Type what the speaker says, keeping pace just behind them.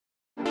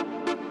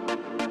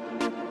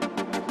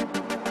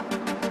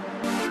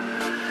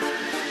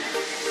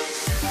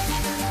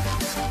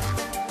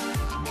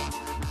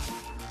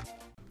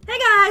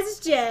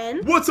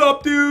Jen. What's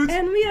up, dudes?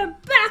 And we are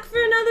back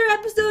for another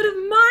episode of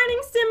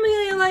Mining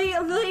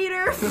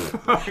Simulator.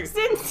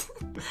 Since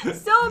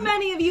so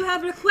many of you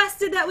have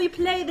requested that we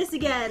play this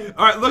again.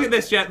 Alright, look at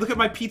this, Jen. Look at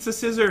my pizza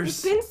scissors.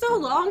 It's been so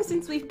long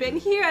since we've been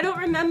here, I don't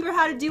remember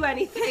how to do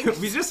anything.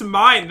 We just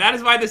mined. That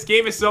is why this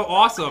game is so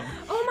awesome.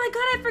 Oh my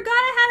god, I forgot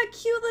I have a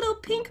cute little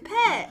pink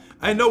pet.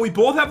 I know, we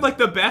both have like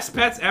the best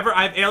pets ever.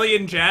 I have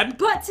Alien Jen.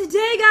 But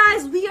today,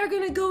 guys, we are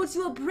gonna go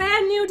to a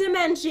brand new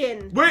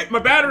dimension. Wait, my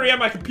battery on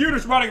my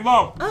computer's running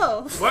low.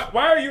 Oh. What?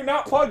 Why are you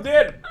not plugged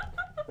in?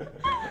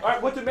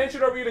 Alright, what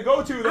dimension are we gonna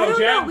go to though, Jen? I don't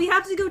know. We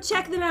have to go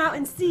check them out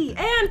and see.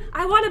 And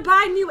I want to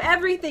buy new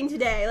everything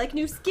today. Like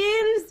new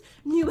skins,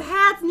 new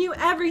hats, new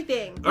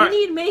everything. We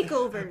need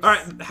makeovers.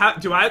 Alright,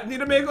 do I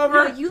need a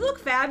makeover? No, you look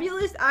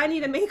fabulous. I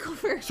need a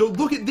makeover. So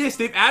look at this.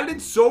 They've added in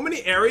so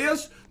many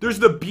areas. There's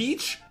the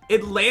beach,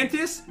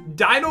 Atlantis,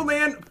 Dino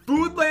Land,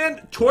 Food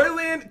Land,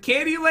 Toyland,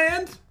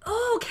 Candyland.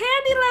 Oh,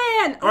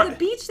 Candyland! Oh, the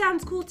beach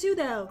sounds cool too,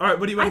 though. Alright,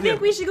 what do you want to do? I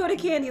think we should go to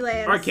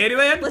Candyland. Alright,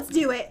 Candyland? Let's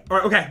do it.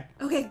 Alright, okay.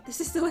 Okay,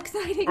 this is so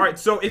exciting. Alright,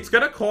 so it's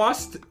gonna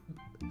cost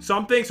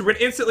something, so we're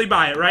gonna instantly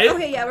buy it, right?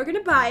 Okay, yeah, we're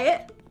gonna buy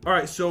it.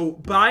 Alright, so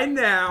buy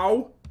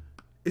now.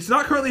 It's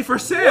not currently for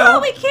sale. No,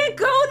 we can't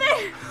go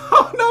there.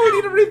 Oh no, we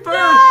need a rebirth.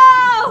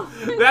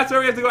 No! That's where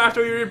we have to go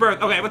after we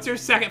rebirth. Okay, what's your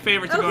second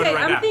favorite to go to right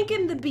now? Okay, I'm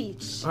thinking the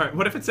beach. Alright,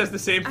 what if it says the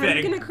same thing?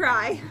 I'm gonna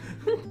cry.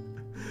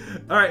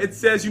 Alright, it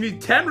says you need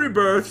 10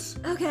 rebirths.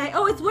 Okay,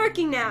 oh, it's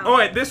working now. Oh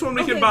wait, this one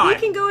we can buy. We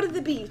can go to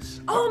the beach.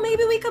 Oh,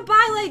 maybe we could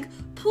buy, like,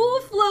 pool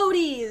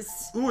floaties.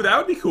 Ooh, that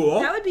would be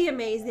cool. That would be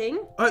amazing.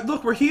 Alright,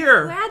 look, we're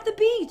here. We're at the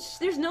beach.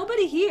 There's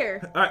nobody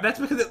here. Alright,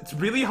 that's because it's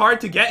really hard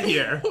to get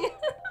here.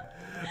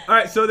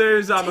 Alright, so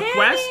there's a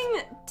quest.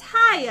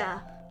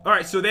 Taya.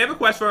 Alright, so they have a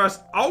quest for us.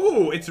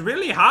 Oh, it's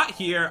really hot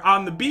here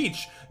on the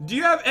beach. Do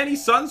you have any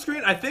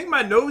sunscreen? I think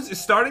my nose is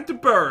starting to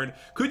burn.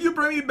 Could you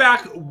bring me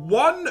back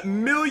 1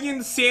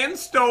 million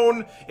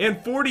sandstone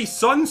and 40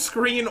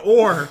 sunscreen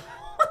ore?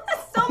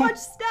 That's so much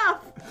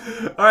stuff.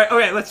 Alright,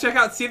 okay, let's check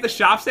out, see if the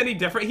shop's any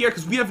different here,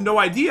 because we have no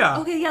idea.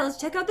 Okay, yeah, let's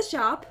check out the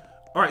shop.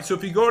 Alright, so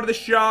if you go to the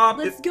shop...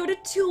 Let's go to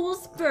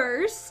tools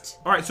first.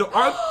 Alright, so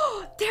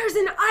there's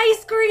an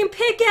ice cream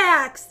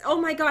pickaxe! Oh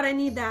my god, I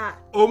need that.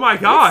 Oh my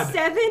god! It's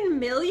 7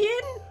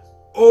 million?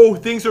 Oh,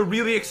 things are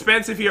really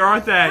expensive here,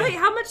 aren't they? Wait,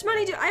 how much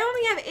money do I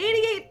only have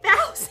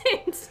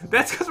 88,000?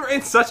 That's because we're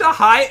in such a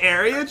high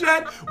area,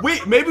 Jen.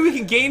 Wait, maybe we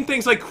can gain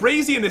things like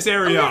crazy in this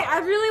area. Okay, I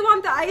really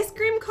want the ice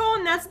cream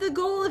cone. That's the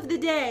goal of the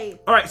day.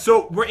 Alright,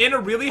 so we're in a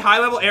really high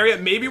level area.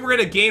 Maybe we're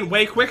gonna gain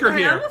way quicker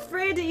here. I'm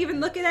afraid to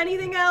even look at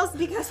anything else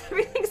because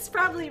everything's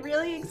probably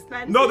really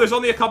expensive. No, there's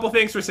only a couple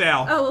things for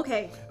sale. Oh,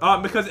 okay.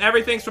 Because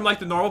everything's from like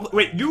the normal...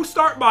 Wait, you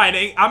start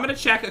mining. I'm gonna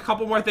check a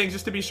couple more things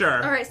just to be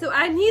sure. Alright, so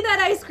I need that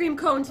ice cream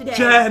cone today.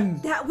 Jen!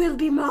 That will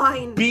be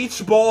mine.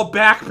 Beach ball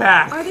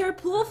backpack. Are there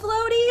pool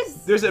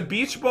floaties? There's a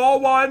beach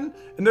ball one,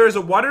 and there's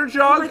a water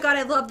jug. Oh my god,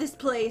 I love this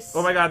place.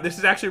 Oh my god, this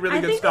is actually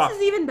really good stuff. I think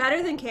this is even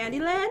better than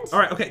Candyland.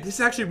 Alright, okay, this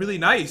is actually really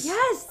nice.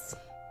 Yes!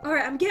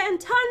 Alright, I'm getting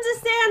tons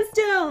of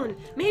sandstone.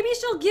 Maybe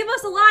she'll give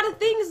us a lot of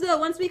things, though,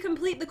 once we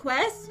complete the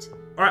quest.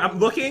 Alright, I'm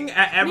looking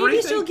at everything.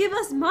 Maybe she'll give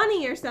us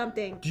money or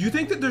something. Do you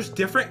think that there's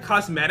different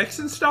cosmetics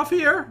and stuff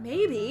here?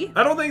 Maybe.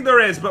 I don't think there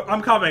is, but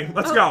I'm coming.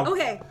 Let's go.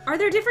 Okay. Are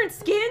there different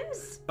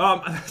skins?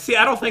 See,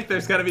 I don't think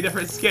there's gonna be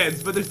different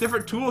skins, but there's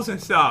different tools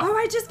and stuff. Oh,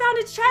 I just found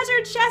a treasure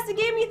chest. It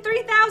gave me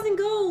 3,000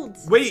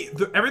 golds. Wait,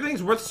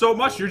 everything's worth so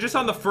much. You're just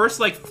on the first,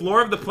 like,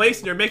 floor of the place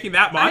and you're making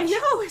that much? I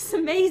know, it's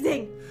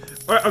amazing.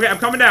 Alright, okay, I'm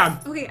coming down.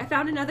 Okay, I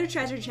found another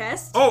treasure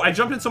chest. Oh, I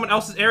jumped in someone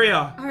else's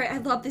area. Alright, I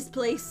love this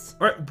place.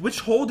 Alright,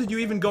 which hole did you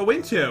even go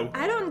into?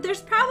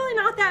 There's probably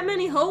not that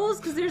many holes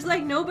because there's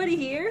like nobody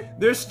here.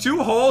 There's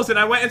 2 holes and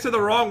I went into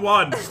the wrong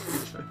one.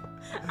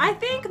 I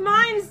think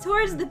mine's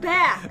towards the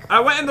back. I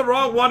went in the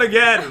wrong one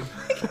again.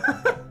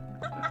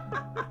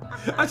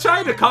 I'm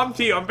trying to come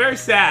to you. I'm very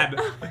sad.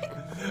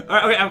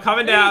 Alright, okay, I'm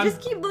coming down.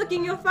 Just keep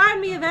looking. You'll find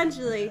me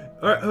eventually.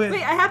 Alright, wait.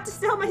 Wait, I have to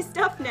sell my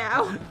stuff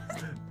now.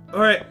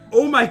 Alright,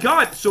 oh my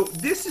god, so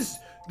this is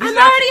I'm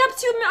already up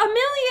to a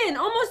million,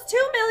 almost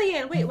 2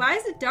 million. Wait, why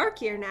is it dark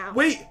here now?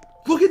 Wait,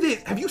 look at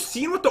this. Have you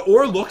seen what the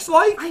ore looks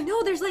like? I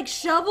know, there's like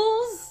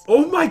shovels.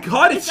 Oh my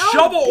god, it's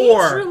shovel all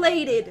ore. beach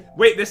related.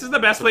 Wait, this is the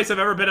best place I've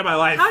ever been in my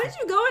life. How did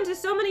you go into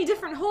so many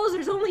different holes?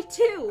 There's only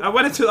 2. I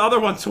went into the other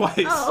one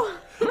twice. Oh.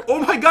 Oh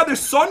my god,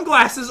 there's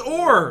sunglasses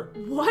ore.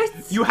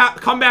 What? You have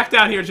come back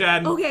down here,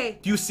 Jen. Okay.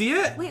 Do you see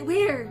it? Wait,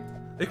 where?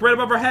 Like right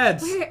above our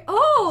heads. Where?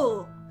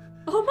 Oh.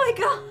 Oh my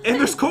god. And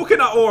there's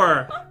coconut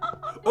ore.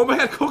 Oh my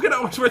god,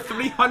 coconut ore's worth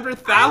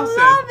 300,000.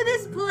 I love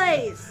this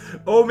place.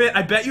 Oh man,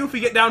 I bet you if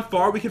we get down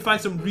far, we can find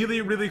some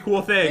really, really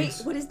cool things.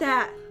 Wait, what is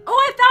that? Oh,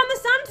 I found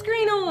the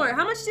sunscreen ore.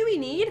 How much do we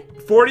need?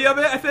 40 of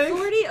it, I think.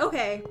 40?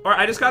 Okay.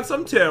 Alright, I just got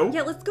some too.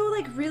 Yeah, let's go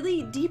like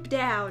really deep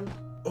down.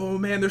 Oh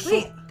man, there's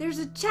Wait, there's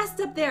a chest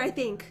up there, I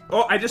think.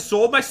 Oh, I just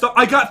sold my stuff.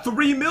 I got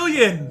 3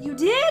 million. You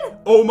did?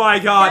 Oh my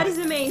god. That is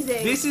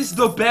amazing. This is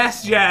the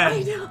best, Jen. I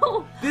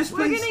know. We're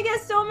gonna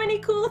get so many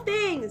cool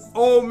things.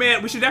 Oh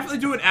man, we should definitely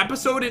do an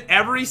episode in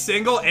every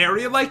single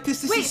area like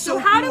this. This is so cool.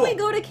 Wait, so how do we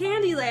go to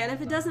Candyland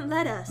if it doesn't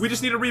let us? We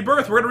just need a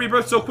rebirth. We're gonna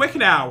rebirth so quick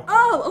now.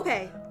 Oh,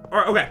 okay.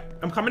 Alright, okay.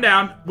 I'm coming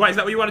down. Why, is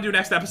that what you want to do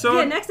next episode?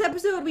 Yeah, next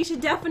episode we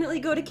should definitely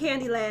go to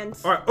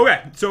Candyland. Alright,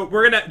 okay. So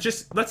we're gonna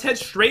let's head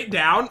straight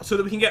down so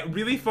that we can get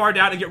really far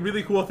down and get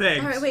really cool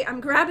things. Alright, wait, I'm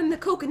grabbing the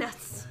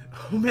coconuts.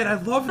 Oh man, I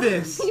love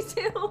this. Me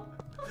too.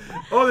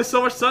 Oh, there's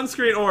so much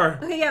sunscreen ore.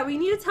 Okay, yeah, we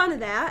need a ton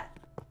of that.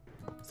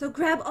 So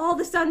grab all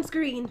the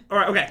sunscreen.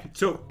 Alright, okay.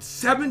 So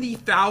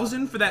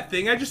 70,000 for that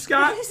thing I just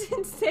got? That is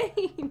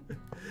insane.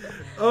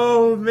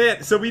 Oh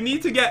man, so we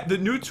need to get the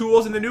new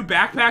tools and the new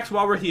backpacks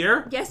while we're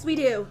here? Yes, we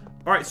do.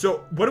 Alright,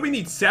 so what do we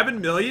need?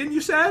 7 million,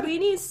 you said? We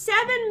need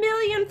 7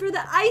 million for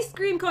the ice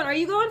cream cone. Are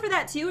you going for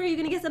that too, or are you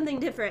gonna get something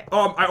different?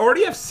 I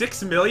already have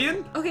 6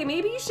 million. Okay,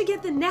 maybe you should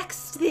get the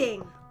next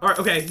thing. Alright,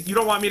 okay, you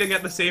don't want me to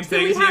get the same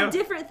thing as you? So we have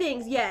different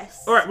things,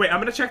 yes. Alright, wait, I'm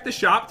gonna check the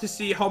shop to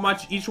see how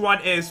much each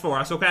one is for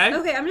us, okay?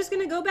 Okay, I'm just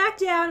gonna go back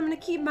down. I'm gonna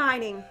keep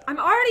mining. I'm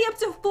already up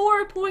to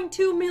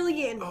 4.2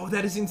 million. Oh,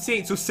 that is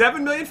insane. So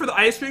 7 million for the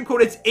ice cream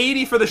cone, it's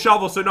 80 for the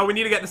shovel, so no, we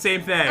need to get the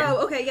same thing.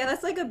 Oh, okay, yeah,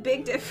 that's like a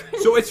big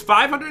difference. So it's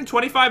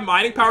 525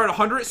 mining power and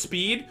 100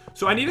 speed,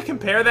 so I need to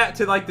compare that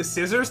to like the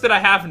scissors that I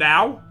have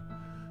now.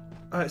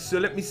 Alright, so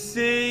let me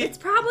see. It's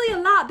probably a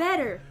lot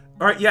better.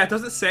 Alright, yeah, it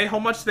doesn't say how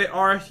much they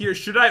are here.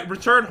 Should I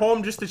return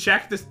home just to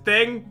check this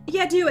thing?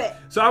 Yeah, do it.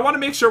 So I want to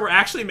make sure we're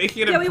actually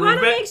making an improvement. Yeah, we want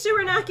to make sure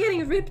we're not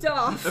getting ripped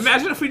off.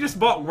 Imagine if we just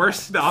bought worse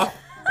stuff.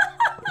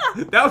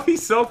 That would be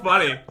so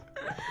funny.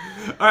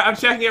 Alright, I'm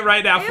checking it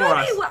right now for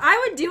us.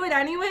 I would do it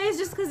anyways,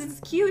 just because it's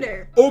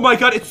cuter. Oh my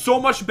god, it's so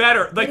much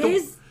better. Like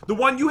the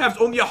one you have is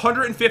only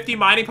 150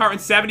 mining power and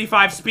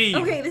 75 speed.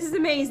 Okay, this is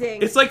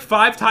amazing. It's like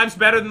 5 times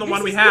better than the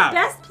one we have.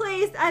 This is the best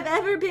place I've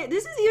ever been.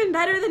 This is even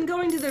better than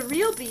going to the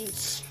real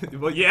beach.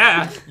 Well,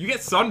 yeah, you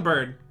get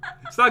sunburned.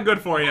 It's not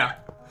good for you.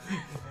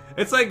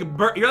 It's like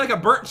you're like a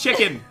burnt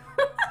chicken.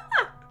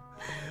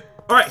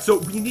 Alright, so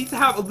we need to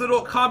have a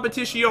little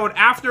competition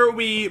after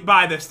we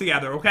buy this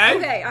together, okay?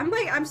 Okay,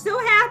 I'm so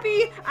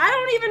happy. I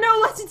don't even know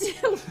what to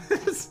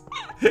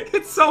do.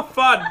 It's so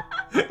fun.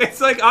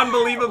 It's like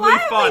unbelievably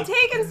fun. Why have we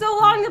taken so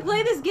long to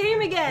play this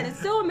game again?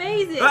 It's so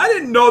amazing. I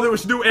didn't know there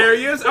was new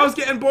areas. I was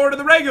getting bored of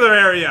the regular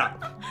area.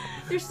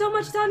 There's so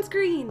much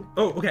sunscreen.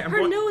 Oh, okay.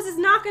 Her nose is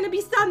not going to be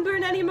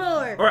sunburned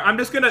anymore. Alright, I'm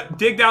just gonna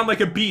dig down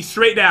like a bee,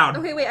 straight down.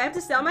 Okay, wait, I have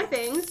to sell my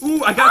things.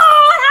 Ooh, I got...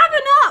 Oh, I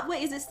have enough!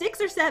 Wait, is it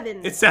 6 or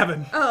 7? It's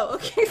 7. Oh,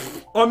 okay.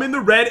 I'm in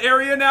the red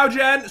area now,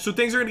 Jen, so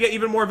things are gonna get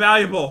even more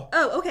valuable.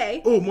 Oh,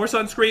 okay. Oh, more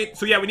sunscreen.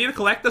 So yeah, we need to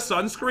collect the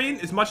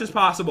sunscreen as much as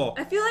possible.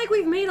 I feel like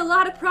we've made a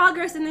lot of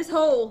progress in this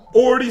hole.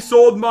 Already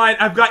sold mine.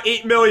 I've got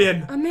 8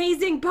 million.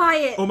 Amazing, buy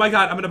it. Oh my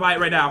god, I'm gonna buy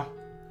it right now.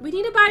 We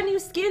need to buy new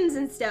skins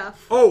and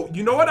stuff. Oh,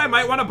 you know what I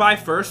might want to buy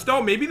first,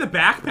 though? Maybe the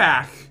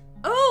backpack.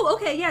 Oh,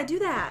 okay, yeah, do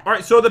that. All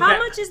right, so How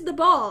much is the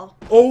ball?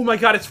 Oh my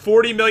god, it's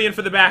 40 million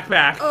for the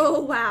backpack.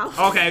 Oh, wow.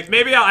 Okay,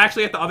 maybe I'll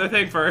actually get the other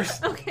thing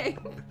first. Okay.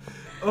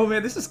 Oh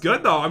man, this is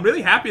good, though. I'm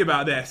really happy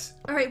about this.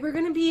 All right, we're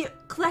going to be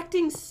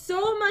collecting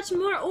so much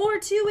more ore,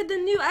 too, with the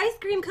new ice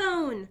cream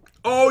cone.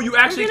 Oh, you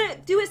actually... We're going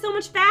to do it so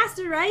much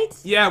faster, right?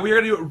 Yeah, we're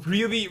going to do it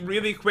really,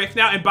 really quick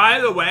now. And by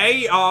the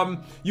way,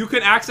 you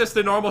can access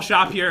the normal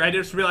shop here. I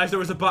just realized there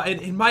was a button.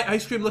 And my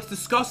ice cream looks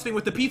disgusting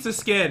with the pizza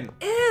skin.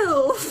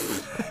 Ew.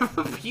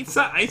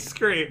 Pizza ice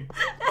cream.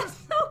 That's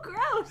so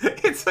gross.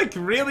 It's like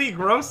really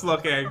gross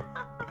looking.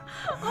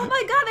 Oh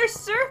my god, there's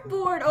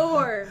surfboard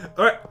ore.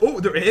 Alright, oh,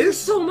 there is?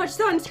 So much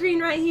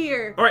sunscreen right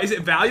here. Alright, is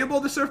it valuable,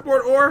 the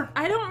surfboard ore?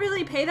 I don't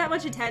really pay that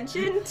much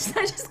attention.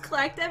 I just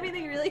collect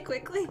everything really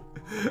quickly.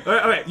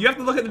 Alright, you have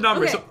to look at the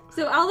numbers. Okay,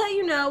 so I'll let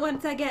you know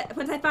once I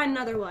find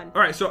another one.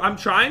 Alright, so I'm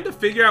trying to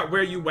figure out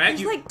where you went.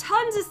 There's like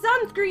tons of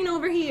sunscreen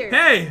over here.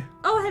 Hey!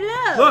 Oh,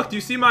 hello. Look, do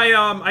you see my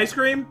ice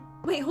cream?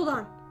 Wait, hold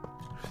on.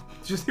 Do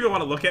you just even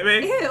want to look at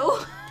me? Ew.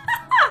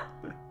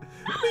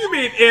 What do you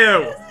mean,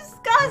 ew? This is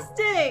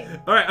disgusting.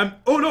 Alright,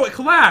 oh no, it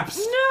collapsed.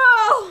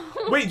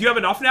 No. Wait, do you have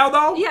enough now,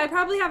 though? Yeah, I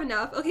probably have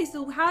enough. Okay,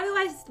 so how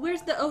do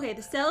where's the, okay,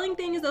 the selling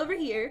thing is over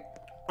here.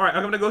 Alright,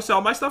 I'm gonna go sell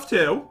my stuff,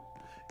 too.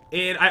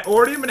 And I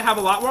already am gonna have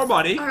a lot more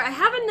money. Alright, I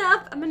have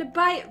enough. I'm gonna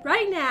buy it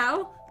right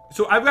now.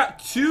 So I've got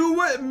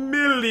 2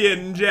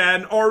 million,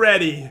 Jen,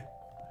 already.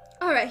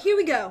 Alright, here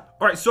we go.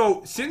 Alright,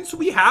 so since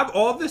we have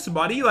all of this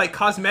money, like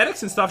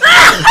cosmetics and stuff.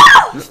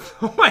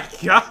 Oh my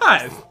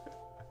god.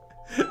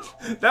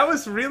 That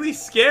was really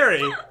scary.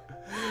 Sorry.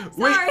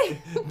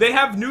 Wait, they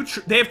have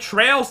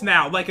trails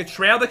now, like a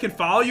trail that can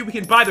follow you. We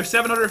can buy. There's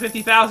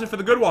 750,000 for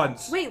the good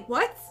ones. Wait,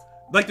 what?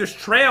 Like there's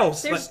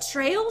trails. There's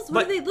trails?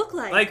 What do they look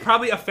like? Like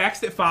probably effects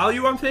that follow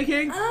you, I'm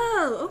thinking.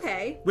 Oh,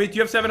 okay. Wait, do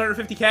you have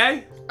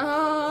 750K?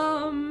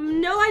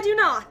 No, I do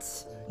not.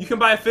 You can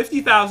buy a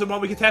 50,000 one.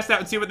 We can test out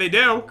and see what they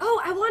do.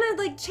 Oh, I want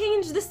to like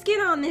change the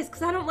skin on this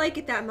because I don't like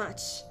it that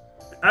much.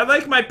 I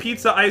like my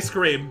pizza ice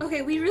cream.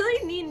 Okay, we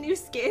really need new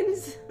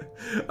skins.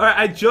 Alright,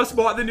 I just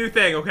bought the new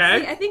thing, okay?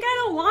 Wait, I think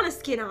I don't want a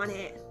skin on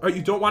it. Oh,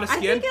 you don't want a skin?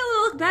 I think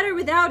it'll look better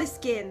without a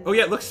skin. Oh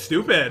yeah, it looks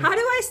stupid. How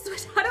do I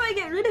switch? How do I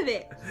get rid of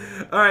it?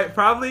 Alright,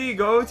 probably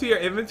go to your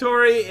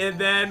inventory and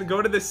then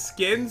go to the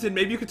skins and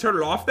maybe you can turn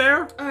it off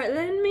there. Alright,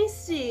 let me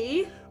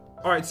see.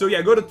 Alright, so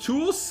yeah, go to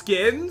tools,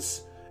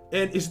 skins,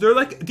 and is there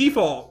like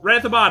default right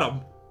at the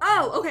bottom?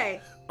 Oh,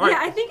 okay. Right. Yeah,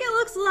 I think it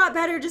looks a lot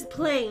better just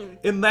plain.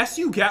 Unless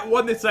you get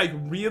one that's like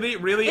really,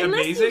 really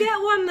amazing. Unless you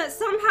get one that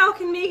somehow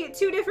can make it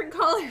 2 different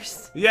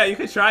colors. Yeah, you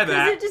could try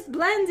that. Because it just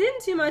blends in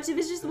too much if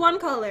it's just one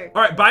color.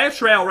 Alright, buy a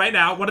trail right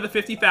now, one of the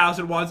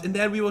 50,000 ones, and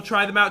then we will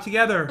try them out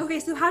together. Okay,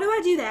 so how do I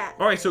do that?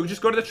 Alright, so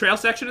just go to the trail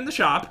section in the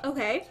shop.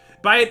 Okay.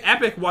 Buy an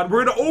epic one.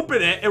 We're gonna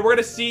open it, and we're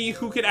gonna see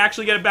who can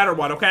actually get a better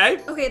one,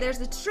 okay? Okay, there's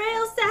the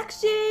trail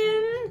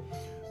section.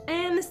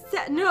 And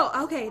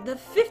the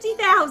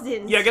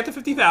 50,000. Yeah, get the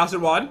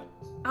 50,000 one.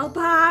 I'll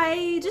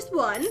buy just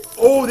one.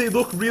 Oh, they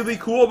look really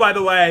cool, by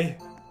the way.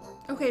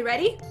 Okay,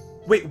 ready?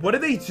 Wait, what do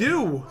they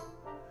do?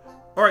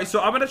 Alright,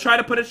 so I'm gonna try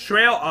to put a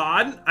trail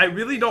on. I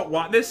really don't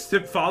want this to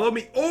follow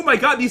me. Oh my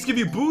god, these give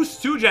you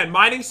boosts too, Jen.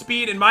 Mining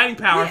speed and mining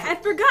power. Wait, I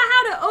forgot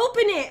how to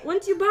open it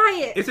once you buy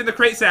it. It's in the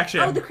crate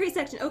section. Oh, the crate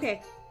section.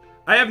 Okay.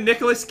 I have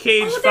Nicolas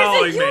Cage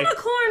following me. There's a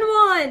unicorn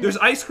one. There's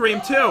ice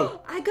cream too.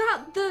 I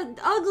got the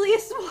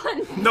ugliest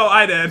one. No,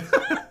 I did.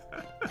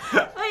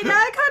 Wait, now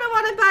I kind of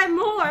want to buy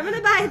more. I'm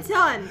gonna buy a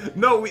ton.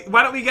 No,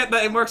 why don't we get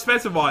the more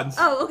expensive ones?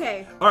 Oh,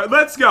 okay. All right,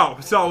 let's go.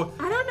 So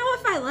I don't know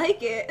if I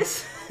like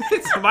it.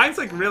 mine's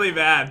like really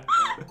bad.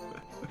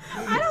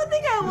 I don't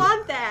think I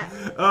want that.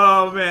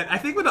 Oh man, I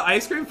think with the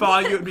ice cream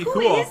following you, it would be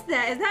cool. Who is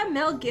that? Is that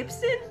Mel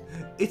Gibson?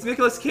 It's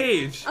Nicolas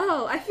Cage.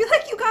 Oh, I feel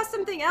like you got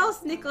something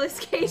else, Nicolas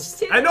Cage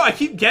too. I know, I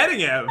keep getting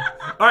him.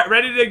 All right,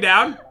 ready to dig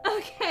down?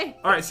 Okay.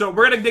 All right, so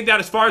we're gonna dig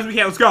down as far as we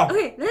can. Let's go.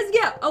 Okay, let's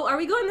go. Oh, are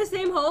we going the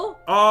same hole?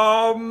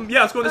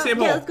 Yeah, let's go in the same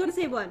hole. Yeah, let's go to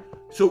the same one.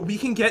 So we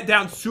can get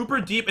down super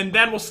deep, and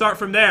then we'll start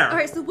from there. All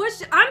right, so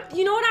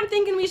you know what I'm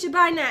thinking we should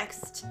buy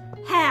next?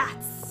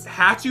 Hats.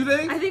 Hats, you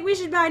think? I think we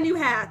should buy new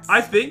hats.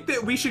 I think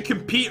that we should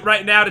compete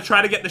right now to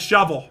try to get the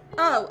shovel.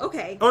 Oh,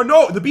 okay. Oh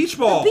no, the beach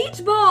ball. The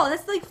beach ball.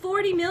 That's like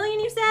 40 million,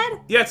 you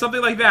said? Yeah, it's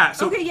something like that.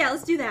 So, okay, yeah,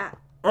 let's do that.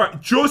 all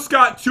right, just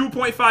got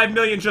 2.5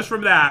 million just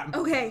from that.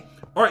 Okay.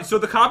 All right, so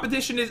the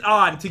competition is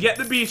on to get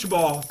the beach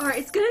ball. All right,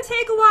 it's gonna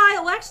take a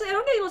while. Well, actually, I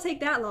don't think it'll take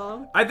that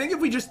long. I think if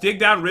we just dig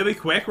down really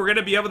quick, we're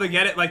gonna be able to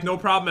get it like no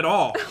problem at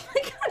all. Oh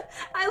my god,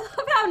 I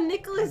love how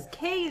Nicolas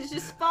Cage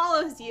just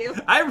follows you.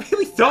 I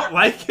really don't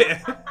like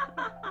it.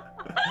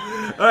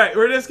 All right,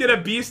 we're just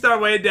gonna beast our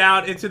way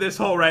down into this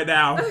hole right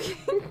now. Okay.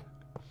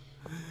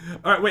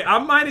 All right, wait,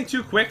 I'm mining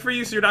too quick for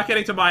you, so you're not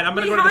getting to mine. I'm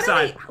gonna go to the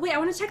side. Wait, I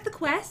want to check the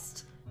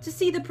quest to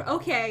see the.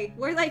 Okay,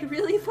 we're like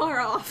really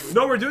far off.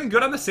 No, we're doing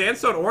good on the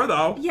sandstone ore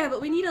though. Yeah,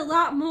 but we need a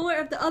lot more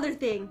of the other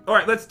thing. All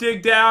right, let's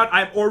dig down.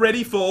 I'm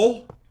already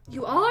full.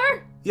 You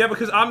are? Yeah,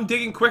 because I'm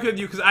digging quicker than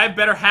you because I have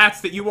better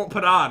hats that you won't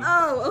put on.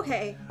 Oh,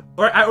 okay.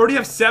 All right, I already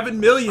have 7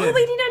 million. Oh,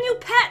 we need a new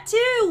pet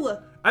too.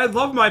 I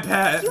love my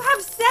pet. You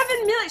have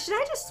 7 million. Should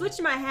I just switch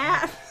my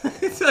hat?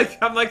 It's like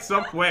I'm like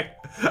so quick.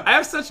 I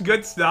have such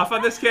good stuff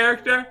on this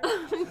character.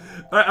 All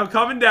right, I'm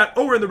coming down.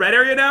 Oh, we're in the red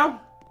area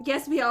now?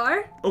 Yes, we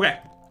are. Okay.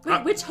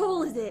 Wait, which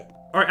hole is it?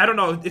 All right, I don't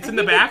know. It's in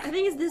the back? I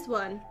think it's this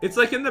one. It's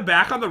like in the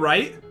back on the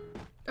right.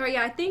 All right,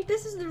 yeah, I think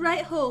this is the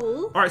right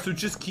hole. All right, so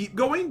just keep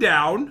going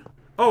down.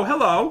 Oh,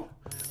 hello.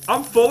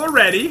 I'm full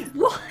already.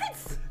 What?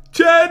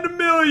 10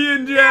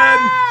 million, Jen.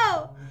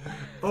 No!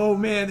 Oh,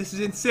 man, this is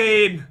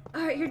insane.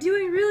 All right, you're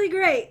doing really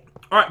great.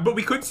 All right, but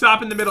we could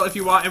stop in the middle if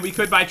you want, and we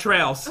could buy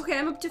trails. Okay,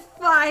 I'm up to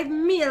 5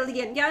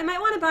 million. Yeah, I might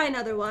want to buy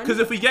another one. Because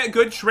if we get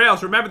good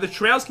trails, remember, the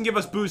trails can give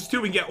us boosts,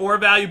 too. We can get ore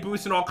value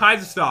boosts and all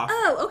kinds of stuff.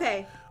 Oh,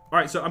 okay. All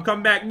right, so I'm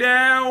coming back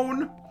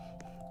down.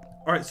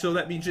 All right, so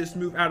let me just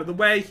move out of the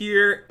way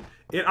here.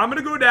 And I'm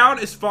going to go down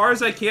as far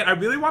as I can. I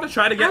really want to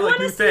try to get, like,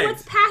 new things. I want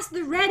to see what's past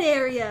the red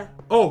area.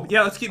 Oh,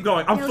 yeah, let's keep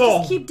going. I'm Yeah, full.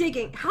 Just keep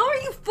digging. How are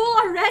you full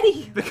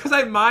already? Because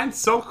I mined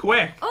so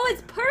quick. Oh,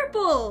 it's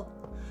purple.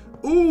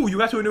 Ooh, you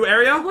got to a new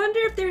area? I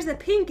wonder if there's a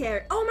pink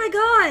area. Oh my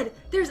god,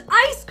 there's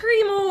ice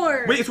cream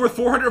ore. Wait, it's worth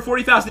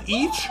 440,000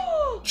 each?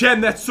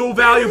 Jen, that's so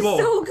valuable.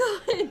 That is so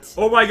good.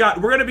 Oh my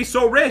god, we're going to be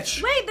so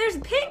rich. Wait, there's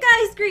pink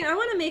ice cream. I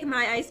want to make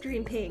my ice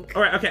cream pink.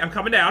 All right, okay, I'm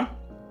coming down.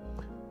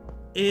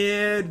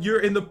 And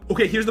you're in the...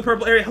 Okay, here's the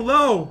purple area.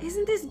 Hello.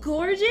 Isn't this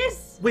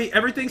gorgeous? Wait,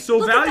 everything's so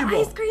Look valuable.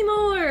 Look at the ice cream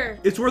ore.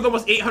 It's worth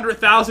almost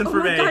 800,000 for me.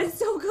 Oh my god, it's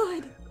so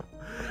good.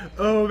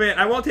 Oh man,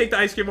 I won't take the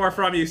ice cream ore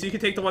from you, so you can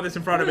take the one that's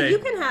in front of me. You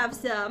can have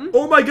some.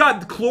 Oh my god,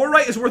 the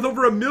chlorite is worth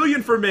over $1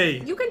 million for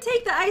me. You can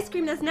take the ice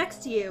cream that's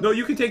next to you. No,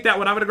 you can take that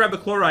one. I'm gonna grab the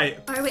chlorite.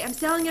 All right, wait, I'm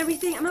selling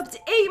everything. I'm up to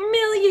 8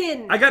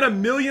 million. I got $1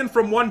 million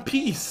from one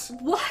piece.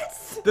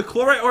 What? The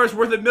chlorite ore is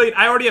worth $1 million.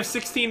 I already have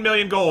 16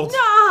 million gold.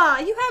 Nah,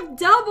 you have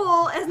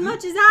double as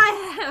much as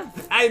I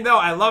have. I know,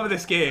 I love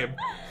this game.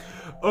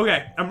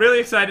 Okay, I'm really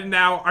excited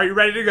now. Are you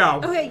ready to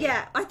go? Okay,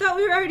 yeah. I thought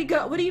we were already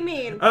go. What do you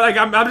mean?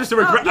 I'm just a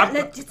regret. Yeah,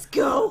 let's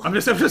go. I'm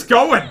just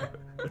going.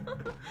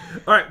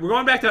 All right, we're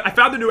going back to. I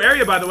found the new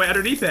area, by the way,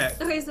 underneath it.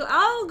 Okay, so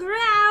I'll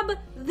grab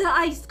the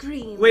ice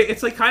cream. Wait,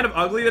 it's like kind of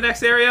ugly. The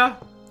next area.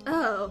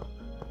 Oh.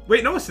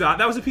 Wait, no, it's not.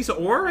 That was a piece of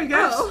ore, I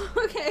guess. Oh,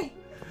 okay.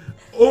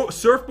 Oh,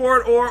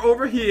 surfboard ore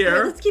over here.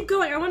 Right, let's keep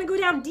going. I want to go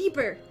down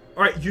deeper.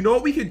 All right, you know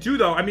what we could do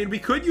though? I mean, we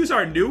could use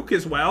our nuke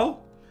as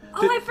well.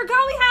 Oh, I forgot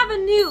we have a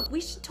nuke.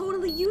 We should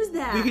totally use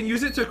that. We can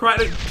use it to try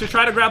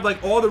to grab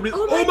like all the real.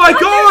 Oh my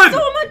god!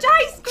 There's so much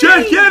ice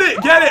cream. Jen, get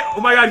it! Get it! Oh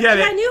my god, get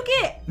it! Can I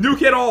nuke it?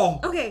 Nuke it all.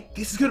 Okay.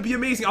 This is gonna be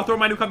amazing. I'll throw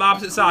my nuke on the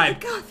opposite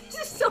side. Oh my god,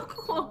 this is so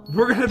cool.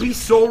 We're gonna be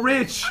so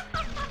rich.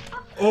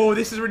 Oh,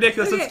 this is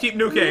ridiculous. Okay, Let's keep I'm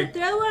gonna nuking.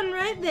 throw one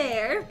right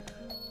there.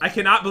 I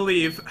cannot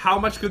believe how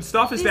much good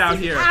stuff is down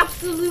here.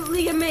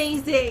 Absolutely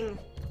amazing.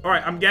 All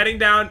right, I'm getting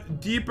down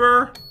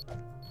deeper.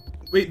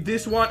 Wait,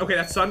 this one. Okay,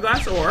 that's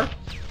sunglass ore.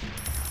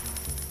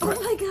 Oh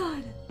my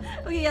god.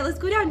 Okay, yeah, let's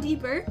go down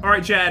deeper. All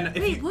right, Jen.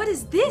 Wait, what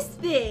is this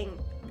thing?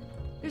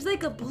 There's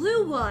like a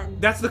blue one.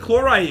 That's the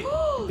chlorite.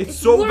 It's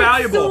so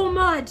valuable. So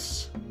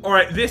much. All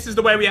right, this is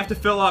the way we have to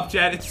fill up,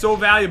 Jen. It's so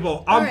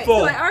valuable. I'm full.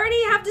 So I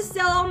already have to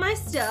sell all my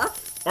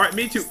stuff. All right,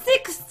 me too.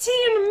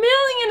 16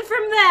 million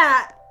from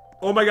that.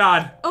 Oh my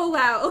god. Oh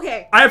wow,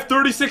 okay. I have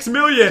 36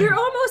 million. You're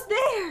almost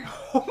there.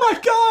 Oh my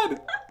god.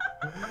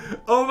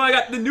 Oh my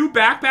god, the new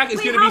backpack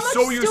is going to be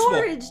so useful. How much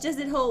storage does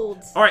it hold?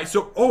 All right,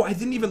 so, I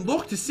didn't even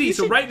look to see.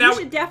 Right now, you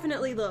should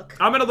definitely look.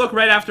 I'm going to look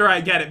right after I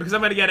get it because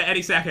I'm going to get it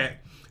any second.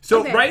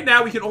 So right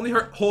now, we can only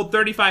hold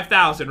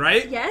 35,000,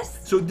 right?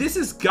 Yes. So this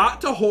has got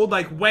to hold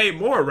like way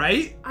more,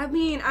 right? I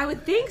mean, I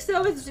would think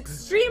so. It's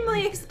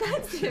extremely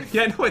expensive.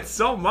 Yeah, no, it's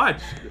so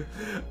much.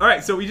 All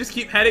right, so we just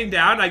keep heading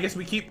down. I guess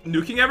we keep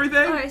nuking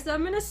everything. All right, so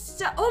I'm going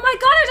to oh my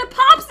god, there's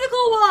a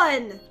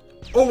popsicle one.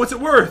 Oh, what's it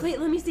worth? Wait,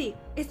 let me see.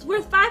 It's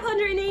worth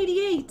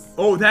 588.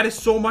 Oh, that is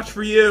so much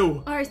for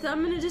you. All right, so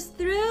I'm going to just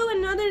throw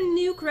another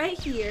nuke right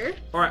here.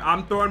 All right,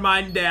 I'm throwing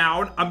mine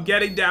down. I'm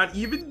getting down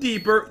even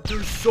deeper.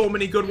 There's so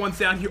many good ones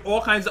down here. All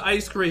kinds of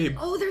ice cream.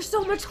 Oh, there's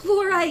so much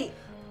chlorite.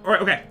 All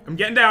right, okay. I'm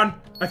getting down.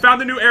 I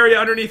found the new area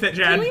underneath it,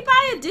 Jen. Can we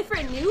buy a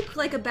different nuke,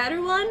 like a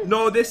better one?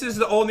 No, this is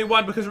the only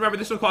one because remember,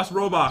 this one costs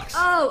Robux.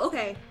 Oh,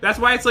 okay. That's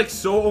why it's like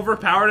so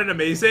overpowered and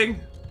amazing.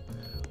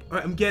 All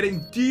right, I'm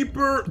getting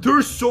deeper.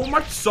 There's so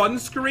much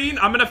sunscreen.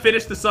 I'm gonna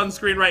finish the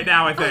sunscreen right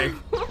now, I think.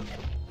 All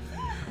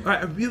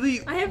right,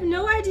 I have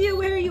no idea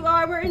where you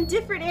are. We're in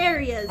different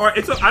areas. All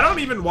right, I don't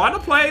even want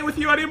to play with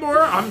you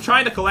anymore. I'm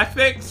trying to collect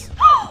things.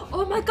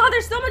 Oh my god,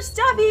 there's so much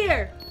stuff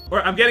here. All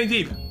right, I'm getting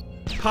deep.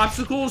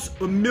 Popsicles,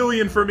 1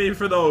 million for me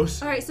for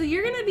those. All right, so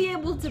you're gonna be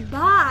able to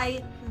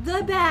buy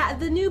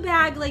the new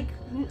bag like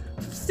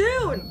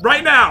soon.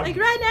 Right now. Like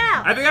right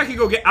now. I think I can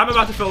go I'm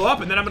about to fill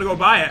up and then I'm gonna go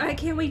buy it. I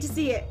can't wait to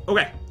see it.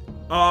 Okay.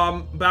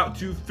 About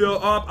to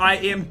fill up. I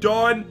am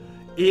done.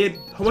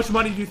 How much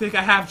money do you think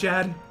I have,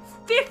 Jen?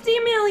 50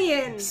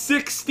 million.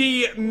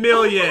 60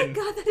 million. Oh my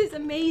god, that is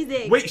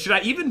amazing. Wait, should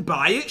I even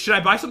buy it? Should I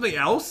buy something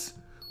else?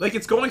 Like,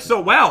 it's going so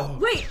well.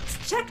 Wait,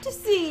 check to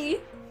see.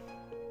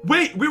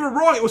 Wait, we were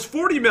wrong. It was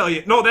 40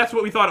 million. No, that's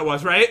what we thought it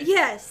was, right?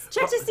 Yes.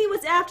 Check to see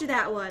what's after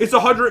that one. It's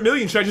 100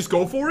 million. Should I just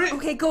go for it?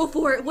 Okay, go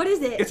for it. What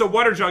is it? It's a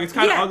water jug. It's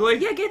kind of ugly.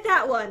 Yeah, get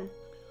that one.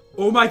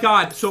 Oh my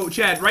god. So,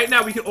 Chad, right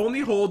now we can only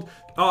hold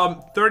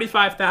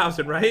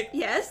 35,000, right?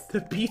 Yes.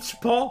 The beach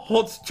ball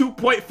holds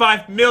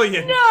 2.5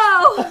 million. No!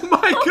 Oh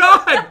my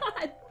god!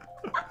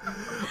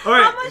 All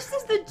right. How much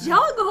does the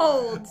jug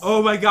hold?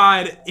 Oh my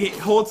god, it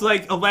holds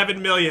like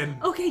 11 million.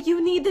 Okay,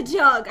 you need the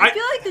jug. I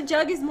feel like the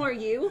jug is more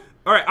you.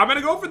 All right, I'm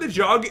gonna go for the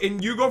jug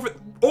and you go for...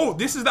 Oh,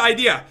 this is the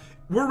idea.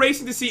 We're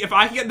racing to see if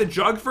I can get the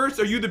jug first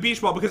or you the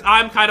beach ball because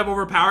I'm kind of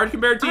overpowered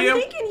compared to you. I'm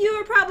thinking you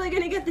are probably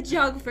gonna get the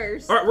jug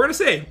first. All right, we're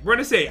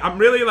gonna see. I'm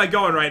really like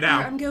going right now.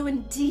 Right, I'm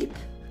going deep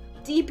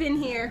in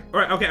here. All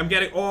right, okay, I'm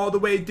getting all the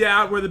way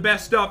down where the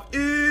best stuff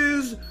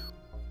is.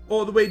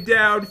 All the way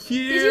down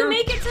here. Did you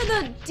make it to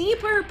the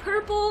deeper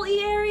purple-y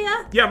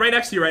area? Yeah, right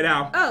next to you right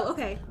now. Oh,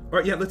 okay. All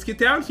right, yeah, let's get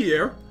down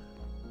here.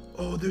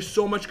 Oh, there's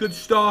so much good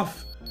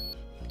stuff.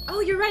 Oh,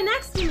 you're right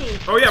next to me.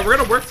 Oh yeah, we're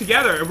gonna work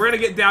together and we're gonna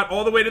get down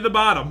all the way to the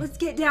bottom. Let's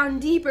get down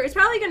deeper. It's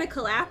probably gonna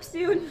collapse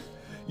soon.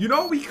 You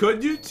know what we could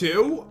do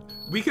too?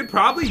 We could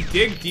probably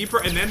dig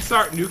deeper and then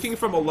start nuking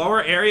from a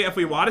lower area if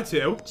we wanted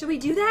to. Should we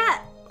do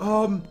that?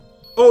 Oh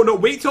no,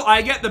 wait till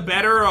I get the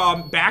better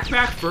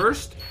backpack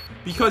first.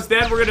 Because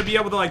then we're gonna be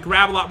able to like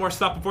grab a lot more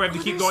stuff before we have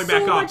to keep going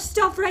back up. There's so much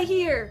stuff right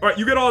here. All right,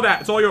 you get all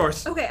that. It's all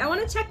yours. Okay, I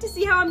want to check to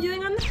see how I'm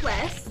doing on the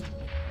quest.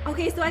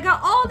 Okay, so I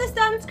got all the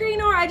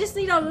sunscreen ore. I just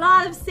need a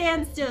lot of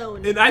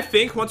sandstone. And I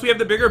think once we have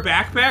the bigger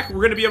backpack,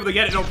 we're gonna be able to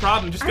get it no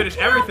problem. Just finish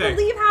everything. I can't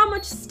believe how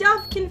much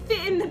stuff can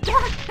fit in the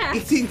backpack.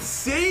 It's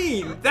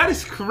insane. That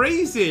is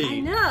crazy.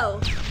 I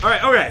know. All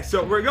right, okay,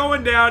 so we're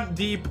going down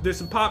deep. There's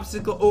some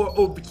popsicle ore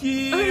over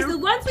here. Okay, so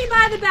once we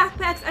buy the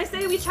backpacks, I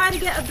say we try to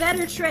get a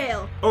better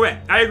trail. Okay,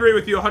 I agree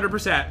with you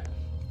 100%.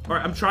 All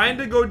right, I'm trying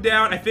to go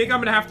down. I think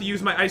I'm gonna have to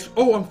use my ice.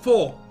 Oh, I'm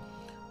full.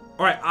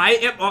 All right, I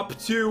am up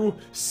to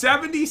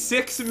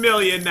 76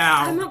 million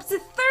now. I'm up to 38.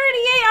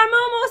 I'm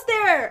almost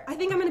there. I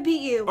think I'm gonna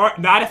beat you. All right,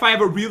 not if I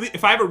have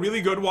a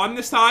really good one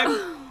this time.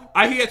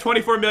 I can get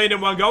 24 million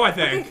in one go, I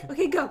think.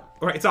 Okay, go.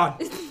 All right, it's on.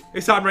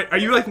 It's on right. Are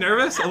you like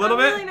nervous a little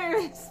bit? I'm really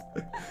nervous.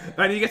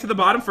 I need to get to the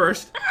bottom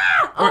first.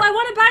 Oh, I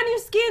want to buy new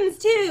skins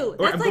too.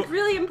 Alright, That's like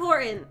really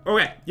important.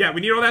 Okay, yeah,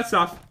 we need all that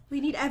stuff.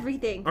 We need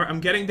everything. All right, I'm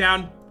getting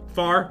down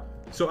far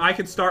so I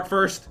can start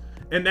first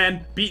and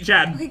then beat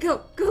Jen. Okay,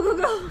 go.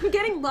 I'm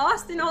getting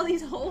lost in all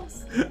these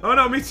holes. Oh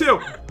no, me too.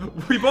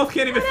 We both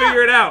can't even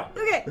figure it out.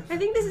 Okay, I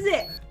think this is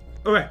it.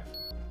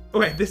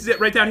 Okay, this is it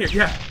right down here.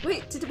 Yeah.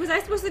 Wait, was I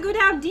supposed to go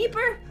down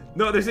deeper?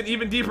 No, there's an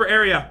even deeper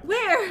area.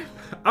 Where?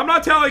 I'm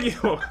not telling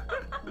you.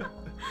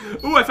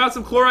 Ooh, I found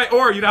some chlorite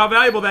ore. You know how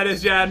valuable that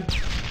is, Jen.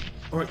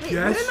 All right, Wait,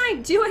 yes. what am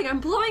I doing?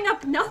 I'm blowing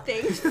up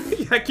nothing.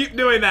 Yeah, keep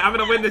doing that. I'm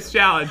gonna win this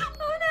challenge.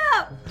 Oh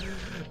no.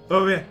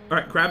 Oh yeah. All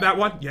right, grab that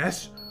one.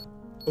 Yes.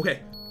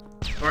 Okay.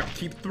 All right,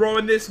 keep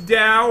throwing this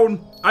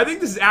down. I think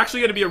this is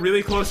actually gonna be a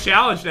really close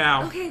challenge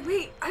now. Okay,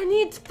 wait. I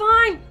need to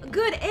find a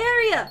good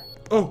area.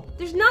 Oh.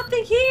 There's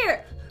nothing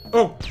here.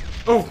 Oh.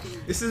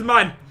 This is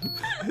mine.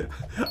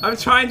 I'm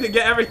trying to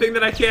get everything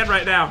that I can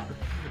right now.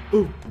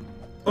 Ooh.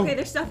 Oh. Okay,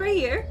 there's stuff right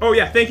here. Oh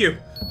yeah, thank you.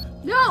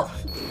 No.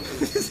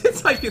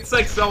 it's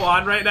like so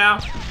on right now.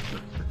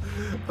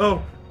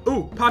 Oh.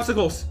 Ooh,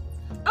 popsicles.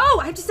 Oh,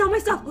 I have to sell my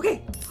stuff.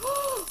 Okay.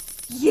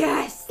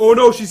 Yes. Oh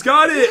no, she's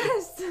got it.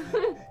 Yes.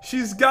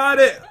 She's got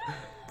it.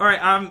 All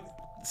right, I'm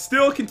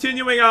still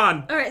continuing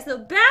on. All right, so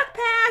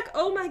backpack.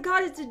 Oh my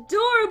god, it's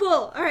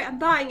adorable. All right, I'm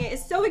buying it.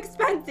 It's so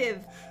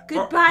expensive.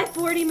 Goodbye,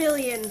 40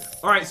 million.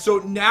 All right, so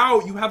now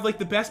you have like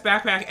the best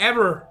backpack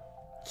ever.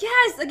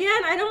 Yes,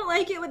 again, I don't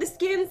like it with the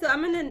skin, so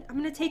I'm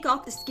gonna take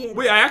off the skin.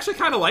 Wait, I actually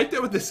kind of liked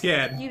it with the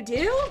skin. You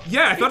do?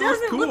 Yeah, I thought it was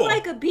cool. It doesn't look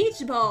like a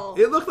beach ball.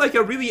 It looked like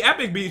a really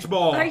epic beach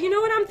ball. All right, you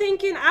know what I'm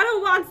thinking? I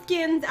don't want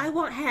skins. I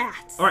want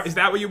hats. All right, is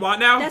that what you want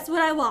now? That's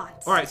what I want.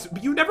 All right, so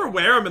you never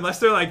wear them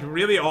unless they're like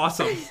really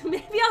awesome.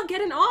 Maybe I'll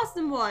get an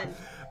awesome one.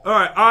 All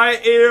right, I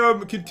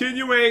am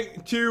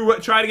continuing to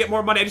try to get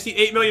more money. I just need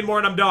 8 million more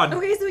and I'm done.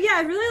 Okay, so yeah,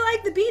 I really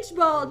like the beach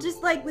ball,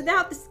 just like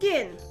without the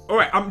skin. All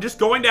right, I'm just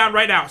going down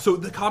right now. So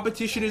the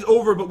competition is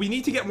over, but we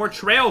need to get more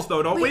trails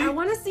though, don't we? I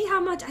want to see how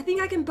much. I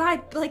think I can buy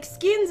like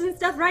skins and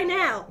stuff right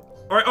now.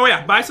 All right, oh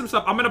yeah, buy some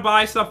stuff. I'm gonna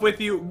buy stuff with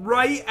you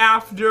right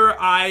after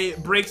I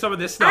break some of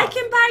this stuff. I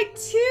can buy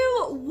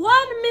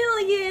 1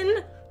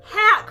 million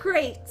hat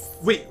crates.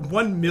 Wait,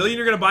 1 million?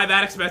 You're gonna buy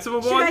that expensive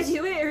of Should ones? I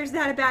do it, or is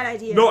that a bad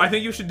idea? No, I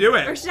think you should do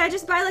it. Or should I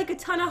just buy like a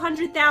ton of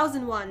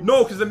 100,000 ones?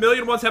 No, because the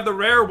million ones have the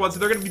rare ones, so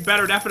they're gonna be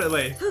better,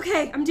 definitely.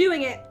 Okay, I'm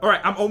doing it. All right,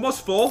 I'm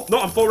almost full. No,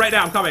 I'm full right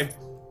now. I'm coming.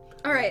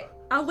 All right,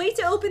 I'll wait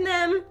to open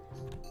them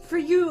for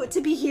you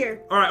to be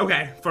here. All right,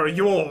 okay, for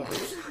you.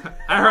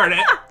 I heard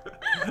it.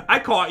 I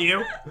caught you.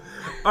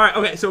 All right,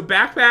 okay, so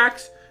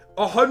backpacks,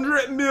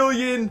 100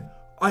 million.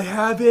 I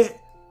have it.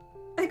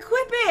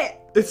 Equip it.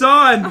 It's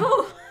on.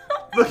 Oh.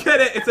 Look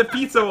at it. It's a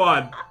pizza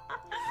one.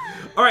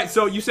 All right,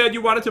 so you said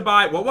you wanted to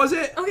buy, what was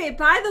it? Okay,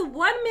 buy the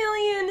 1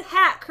 million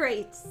hat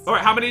crates. All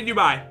right, how many did you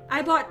buy?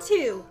 I bought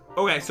 2.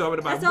 Okay, so I'm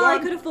gonna buy That's one. all I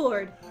could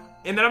afford.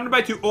 And then I'm gonna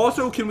buy 2.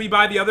 Also, can we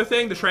buy the other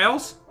thing, the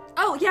trails?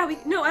 Oh, yeah,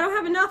 no, I don't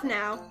have enough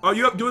now. Oh,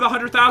 you have do the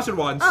 100,000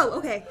 ones. Oh,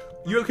 okay.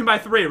 You can buy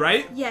 3,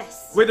 right?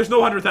 Yes. Wait, there's no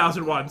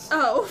 100,000 ones.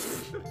 Oh.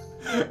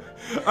 All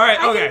right,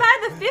 okay. I can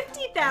buy the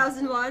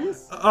 50,000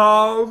 ones.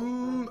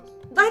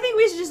 I think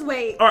we should just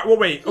wait. All right, we'll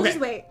wait. We'll okay.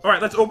 just wait. All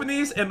right, let's open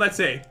these and let's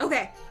see.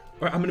 Okay. All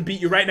right, I'm gonna beat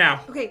you right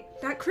now. Okay,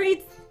 that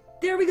crate.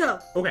 There we go.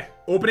 Okay,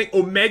 opening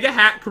Omega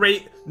Hat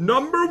Crate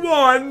number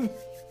 1.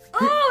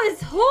 Oh,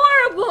 it's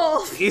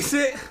horrible. Is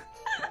it?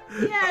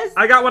 Yes.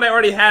 I got what I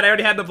already had. I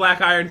already had the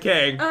Black Iron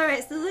King. All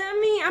right, so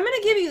I'm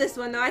gonna give you this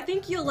one though. I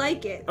think you'll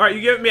like it. All right,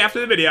 you give it me after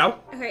the video.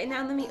 All right,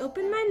 now let me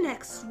open my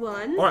next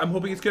one. All right, I'm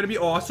hoping it's gonna be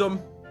awesome.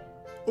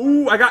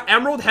 Ooh, I got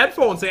emerald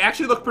headphones. They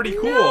actually look pretty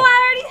cool. No,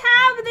 I already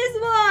have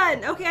this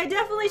one. Okay, I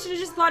definitely should have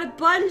just bought a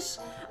bunch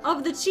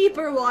of the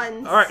cheaper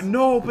ones. All right,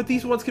 no, but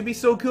these ones could be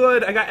so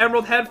good. I got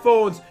emerald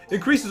headphones.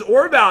 Increases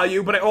ore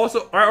value, but I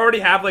already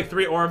have like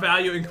 3 ore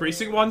value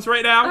increasing ones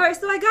right now. All right,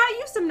 so I got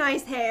you some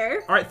nice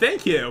hair. All right,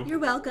 thank you. You're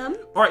welcome.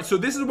 All right, so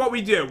this is what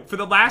we do. For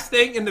the last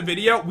thing in the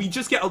video, we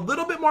just get a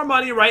little bit more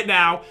money right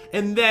now,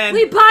 and then...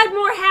 We buy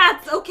more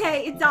hats.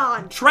 Okay, it's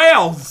on.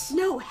 Trails.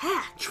 No,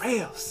 hats.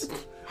 Trails.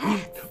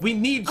 We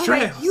need All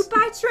trails. right, you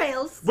buy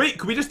trails. Wait,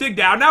 can we just dig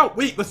down now?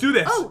 Wait, let's do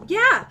this. Oh,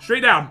 yeah.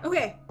 Straight down.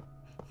 Okay.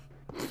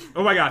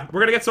 Oh my god, we're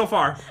gonna get so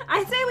far.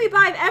 I say we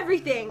buy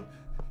everything.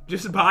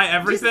 Just buy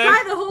everything?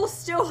 Just buy the whole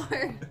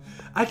store.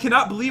 I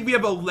cannot believe we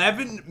have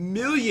 11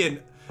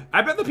 million.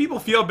 I bet the people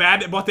feel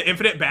bad about the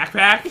infinite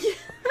backpack.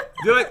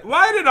 They're like,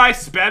 why did I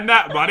spend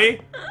that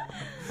money?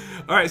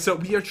 All right, so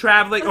we are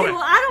traveling. Okay,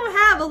 well, I don't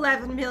have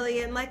 11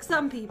 million like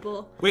some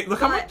people. Wait, look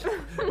how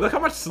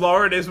much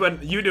slower it is when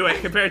you do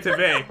it compared to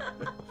me.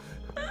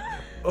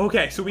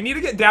 Okay, so we need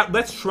to get down.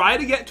 Let's try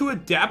to get to a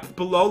depth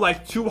below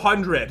like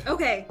 200.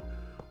 Okay.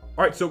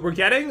 All right, so we're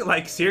getting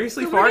like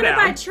seriously so far down.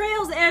 We're gonna buy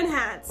trails and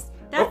hats.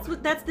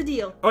 That's the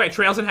deal. Okay,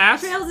 trails and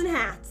hats? Trails and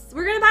hats.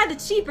 We're gonna buy the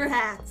cheaper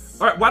hats.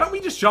 All right, why don't we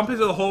just jump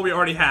into the hole we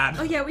already had?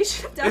 Oh yeah, we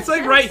should have done It's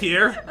like right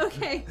here.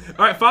 Okay.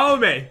 All right, follow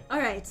me. All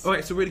right.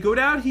 Okay, so we're gonna go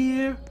down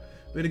here.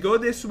 We're gonna go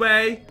this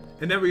way,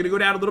 And then we're gonna go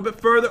down a little bit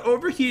further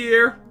over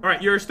here. All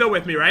right, you're still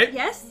with me, right?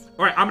 Yes.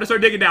 All right, I'm gonna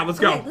start digging down. Let's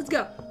go. Okay, let's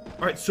go.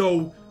 All right,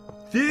 so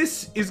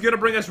this is gonna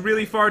bring us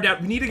really far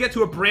down. We need to get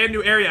to a brand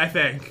new area, I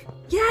think.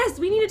 Yes,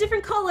 we need a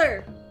different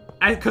color.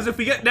 Because if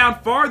we get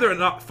down farther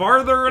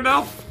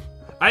enough,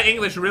 I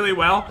English really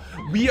well,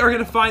 we are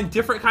gonna find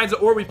different kinds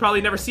of ore we've probably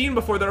never seen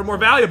before that are more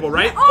valuable,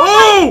 right?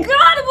 Oh my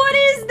god, what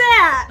is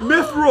that?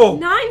 Mithril!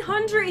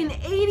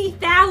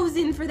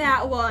 980,000 for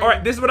that one. All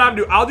right, this is what I'm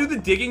gonna do. I'll do the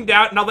digging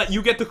down, and I'll let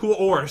you get the cool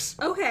ores.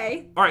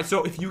 Okay. All right,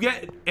 so if you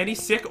get any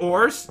sick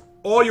ores,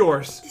 all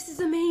yours. This is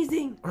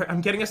amazing. All right,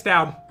 I'm getting us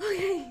down.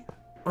 Okay.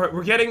 All right,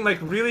 we're getting like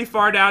really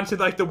far down to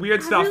like the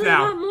weird stuff I really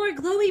now. want more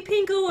glowy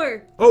pink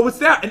ore. Oh, what's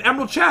that? An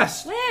emerald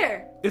chest.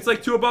 Where? It's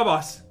like 2 above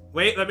us.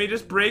 Wait, let me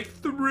just break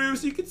through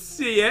so you can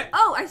see it.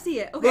 Oh, I see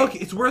it. Okay. Look,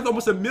 it's worth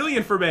almost $1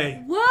 million for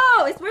me.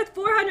 Whoa, it's worth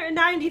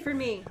 490 for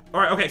me. All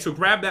right, okay, so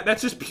grab that.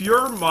 That's just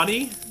pure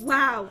money.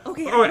 Wow.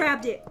 Okay, I All right.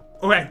 grabbed it.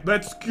 Okay,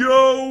 let's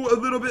go a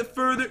little bit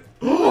further.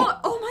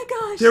 Oh my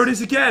gosh. There it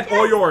is again. Yes.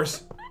 All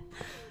yours.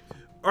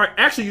 All right,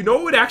 actually, you know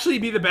what would actually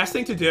be the best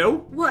thing to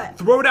do? What?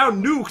 Throw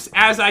down nukes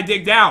as I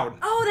dig down.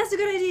 Oh, that's a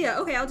good idea.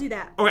 Okay, I'll do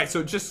that. Okay,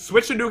 so just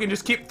switch to nuke and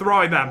just keep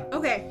throwing them.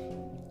 Okay.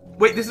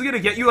 Wait, this is gonna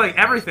get you like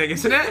everything,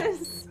 isn't it?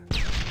 Yes.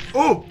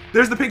 Oh,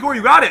 there's the pink ore.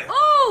 You got it.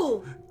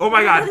 Oh. Oh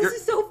my god. This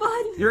is so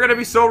fun. You're gonna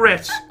be so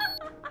rich.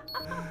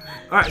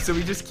 All right, so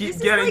we just keep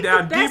getting like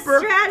down the best deeper.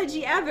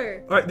 strategy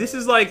ever. All right, this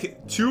is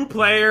like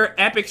 2-player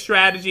epic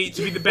strategy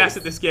to be the best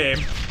at this game.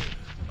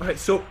 All right,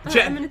 so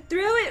Jen, I'm gonna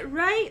throw it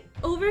right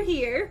over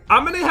here.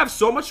 I'm gonna have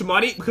so much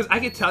money because I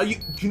can tell you.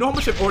 Do you know how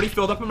much I've already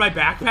filled up in my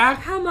backpack?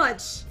 How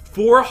much?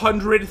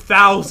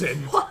 400,000.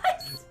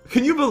 What?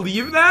 Can you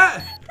believe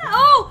that?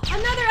 Oh,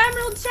 another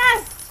emerald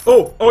chest.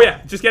 Oh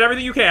yeah. Just get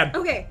everything you can.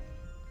 Okay.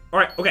 All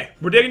right, okay.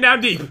 We're digging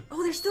down deep.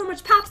 Oh, there's so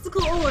much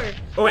popsicle ore.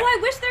 Oh, wait. I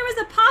wish there was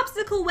a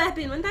popsicle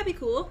weapon. Wouldn't that be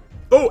cool?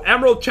 Oh,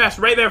 emerald chest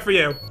right there for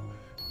you.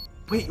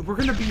 Wait, we're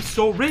gonna be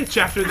so rich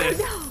after this.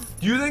 I know.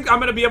 Do you think I'm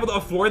gonna be able to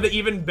afford the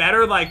even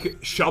better like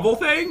shovel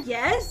thing?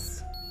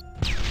 Yes.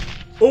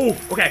 Oh,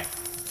 okay.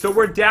 So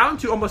we're down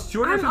to almost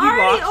I'm 250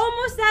 already blocks.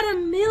 almost at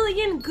 $1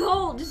 million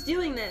gold just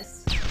doing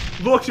this.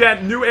 Look,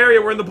 Jen, new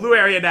area. We're in the blue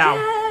area now.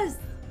 Yes.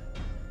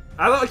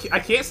 I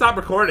can't stop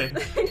recording.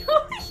 I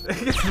know.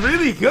 It's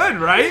really good,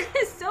 right?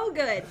 It's so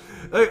good.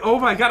 Like, oh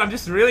my god, I'm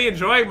just really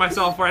enjoying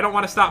myself where I don't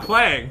want to stop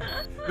playing.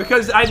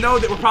 Because I know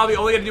that we're probably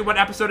only going to do 1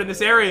 episode in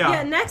this area.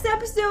 Yeah, next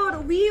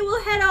episode, we will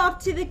head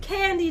off to the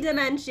candy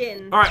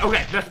dimension. Alright,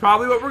 okay, that's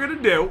probably what we're going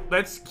to do.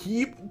 Let's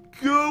keep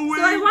going.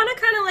 So I want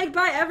to kind of like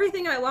buy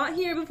everything I want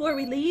here before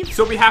we leave.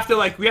 So we have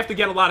to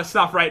get a lot of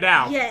stuff right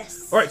now.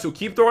 Yes. Alright, so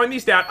keep throwing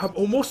these down. I'm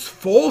almost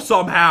full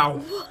somehow.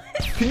 What?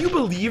 Can you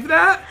believe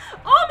that?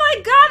 Oh my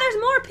god, there's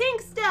more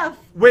pink stuff.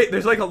 Wait,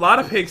 there's like a lot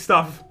of pink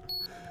stuff.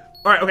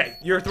 Alright, okay,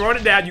 you're throwing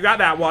it down. You got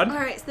that one.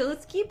 Alright, so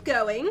let's keep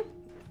going.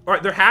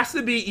 Alright, there has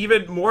to be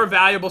even more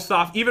valuable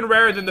stuff, even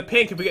rarer than the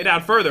pink if we get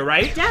down further,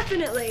 right?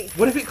 Definitely.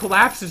 What if it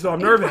collapses though? I'm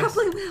nervous. It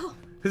probably will.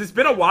 Because it's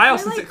been a while We're,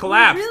 since like, it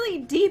collapsed. really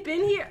deep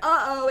in here.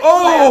 Uh-oh, it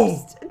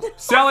Oh!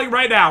 collapsed. Selling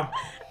right now.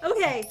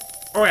 Okay.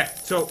 Okay,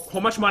 so how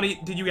much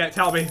money did you get?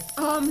 Tell me.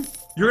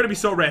 You're gonna be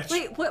so rich.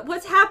 Wait,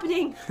 what's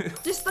happening?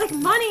 Just like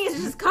money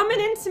is just coming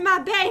into my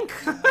bank.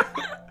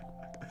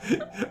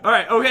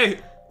 Alright, okay.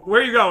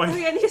 Where are you going?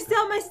 Okay, I need to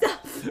sell my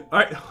stuff.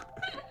 Alright.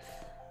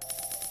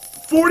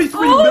 43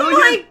 Oh million?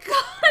 my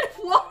god,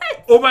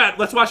 what? Oh man,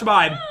 let's watch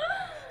mine.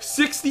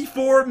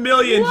 64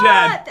 million, Jen.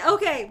 What?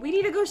 Okay, we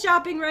need to go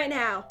shopping right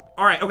now.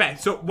 Alright, okay.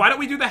 So why don't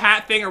we do the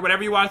hat thing or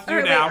whatever you want us to do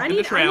Alright, now wait, in the I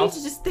need trails.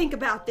 to just think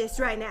about this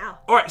right now.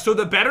 Alright, so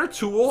the better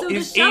tool So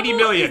is the shovel 80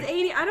 million. is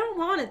 80. I don't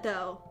want it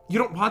though. You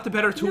don't want the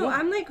better tool? No,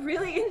 I'm like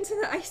really into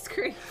the ice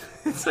cream.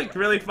 It's like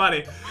really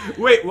funny.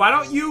 Wait, why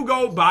don't you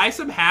go buy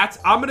some hats?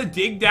 I'm gonna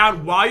dig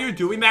down while you're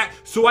doing that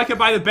so I can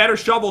buy the better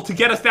shovel to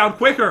get us down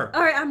quicker.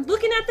 Alright, I'm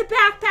looking at the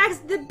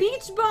backpacks. The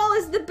beach ball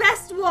is the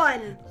best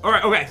one.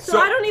 Alright, okay. So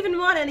I don't even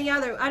want any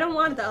other. I don't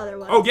want the other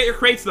one. Oh, get your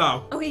crates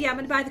though. Okay, yeah, I'm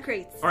gonna buy the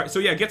crates. Alright, so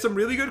yeah, get some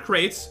really good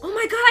crates. Oh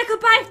my god, I could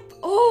buy.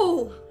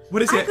 Oh.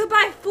 What is I it? could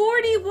buy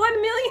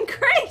 41 million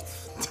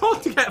crates.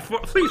 Don't get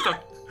please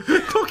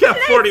don't get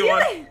Did I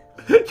 41. do it?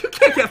 You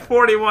can't get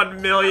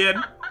 41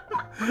 million.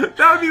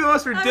 That would be the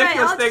most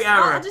ridiculous thing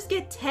ever. I'll just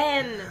get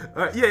 10.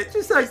 Yeah,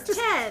 just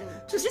 10.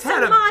 Just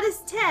 10 a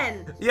modest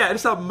 10. Yeah,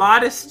 just a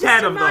modest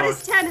 10 of those.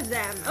 Just a modest 10 of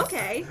them.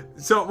 Okay.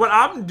 So what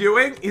I'm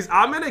doing is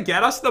I'm gonna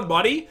get us the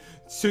money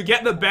to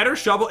get the better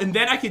shovel, and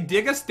then I can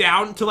dig us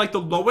down to like the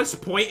lowest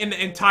point in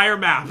the entire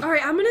map.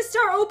 Alright, I'm gonna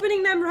start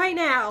opening them right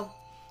now.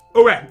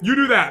 Okay, you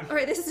do that.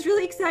 Alright, this is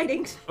really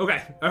exciting.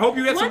 Okay, I hope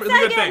you get some Once really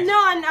I good get things.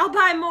 none, I'll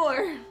buy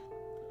more.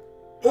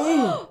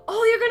 Oh!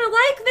 Oh, you're gonna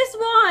like this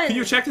one. Can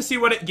you check to see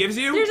what it gives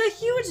you? There's a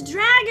huge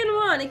dragon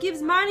one. It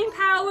gives mining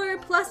power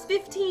plus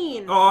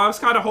 15. Oh, I was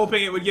kind of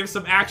hoping it would give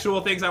some actual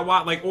things I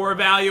want, like ore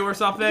value or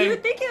something. You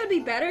would think it would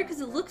be better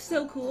because it looks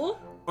so cool.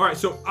 Alright,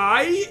 so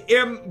I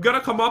am gonna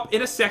come up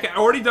in a second. I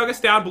already dug us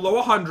down below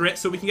 100,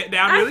 so we can get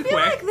down really quick. I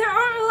feel like there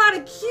aren't a lot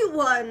of cute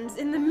ones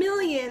in the $1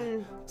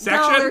 million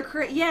section.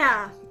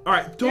 Yeah. All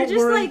right, They're don't just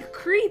worry. like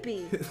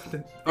creepy.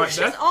 All It's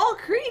just all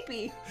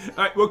creepy.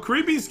 All right, well,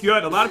 creepy's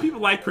good. A lot of people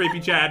like creepy,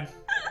 Jen.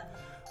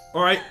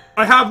 All right,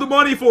 I have the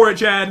money for it,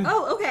 Jen.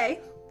 Oh, okay.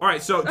 All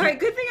right, so. All right,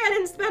 good thing I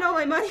didn't spend all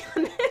my money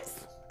on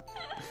this.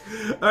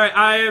 All right,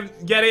 I am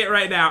getting it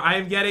right now. I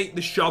am getting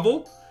the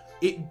shovel.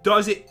 It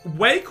does it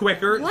way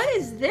quicker. What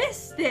is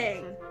this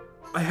thing?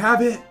 I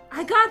have it.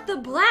 I got the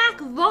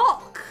black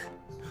Volk.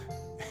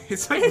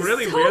 It's like It's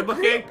really so weird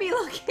looking. creepy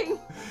looking.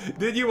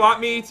 Did you want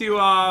me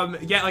to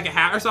get like a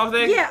hat or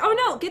something? Yeah. Oh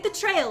no, get the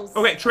trails.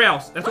 Okay,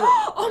 trails. That's what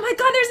Oh my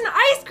God, there's an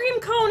ice cream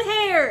cone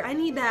hair. I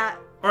need that.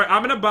 All right,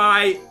 I'm gonna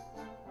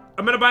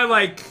buy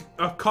like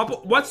a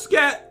couple.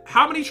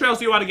 How many trails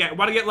do you want to get?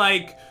 Want to get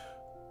like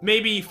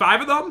maybe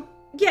 5 of them?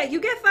 Yeah,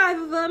 you get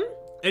 5 of them.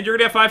 And you're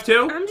gonna get 5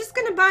 too? I'm just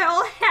gonna buy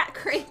all hat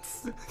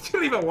crates. You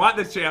don't even want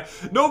the trail.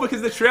 No,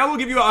 because the trail will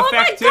give you an Oh my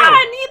effect too. God,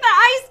 I need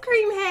the ice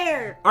cream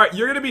hair. All right,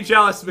 you're gonna be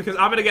jealous because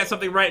I'm gonna get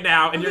something right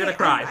now, and you're gonna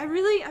cry. I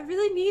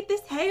really need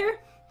this hair.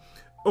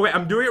 Oh wait,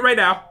 I'm doing it right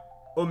now.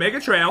 Omega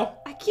Trail.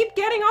 I keep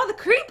getting all the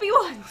creepy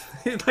ones.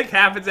 It like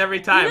happens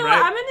every time, You know right?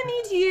 what? I'm gonna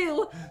need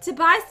you to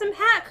buy some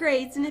hat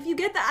crates, and if you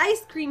get the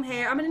ice cream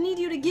hair, I'm gonna need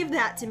you to give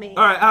that to me.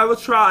 All right, I will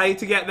try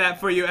to get that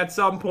for you at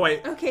some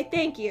point. Okay,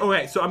 thank you.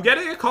 Okay, so I'm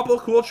getting a couple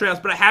of cool trails,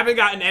 but I haven't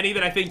gotten any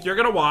that I think you're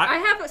gonna want. I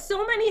have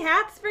so many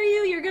hats for you,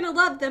 you're gonna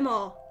love them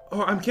all.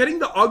 Oh, I'm getting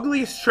the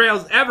ugliest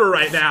trails ever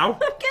right now.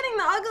 I'm getting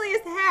the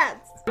ugliest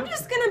hats. I'm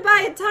just gonna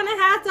buy a ton of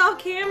hats off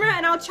camera,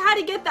 and I'll try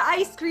to get the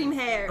ice cream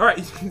hair. All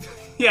right,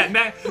 yeah,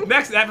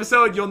 next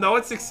episode, you'll know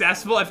it's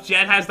successful if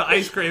Jen has the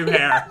ice cream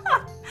hair.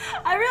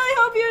 I really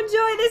hope you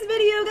enjoyed this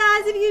video,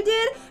 guys. If you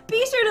did,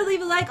 be sure to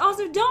leave a like.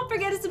 Also, don't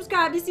forget to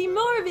subscribe to see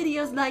more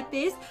videos like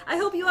this. I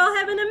hope you all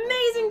have an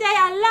amazing day.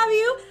 I love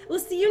you. We'll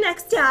see you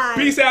next time.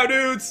 Peace out,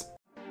 dudes.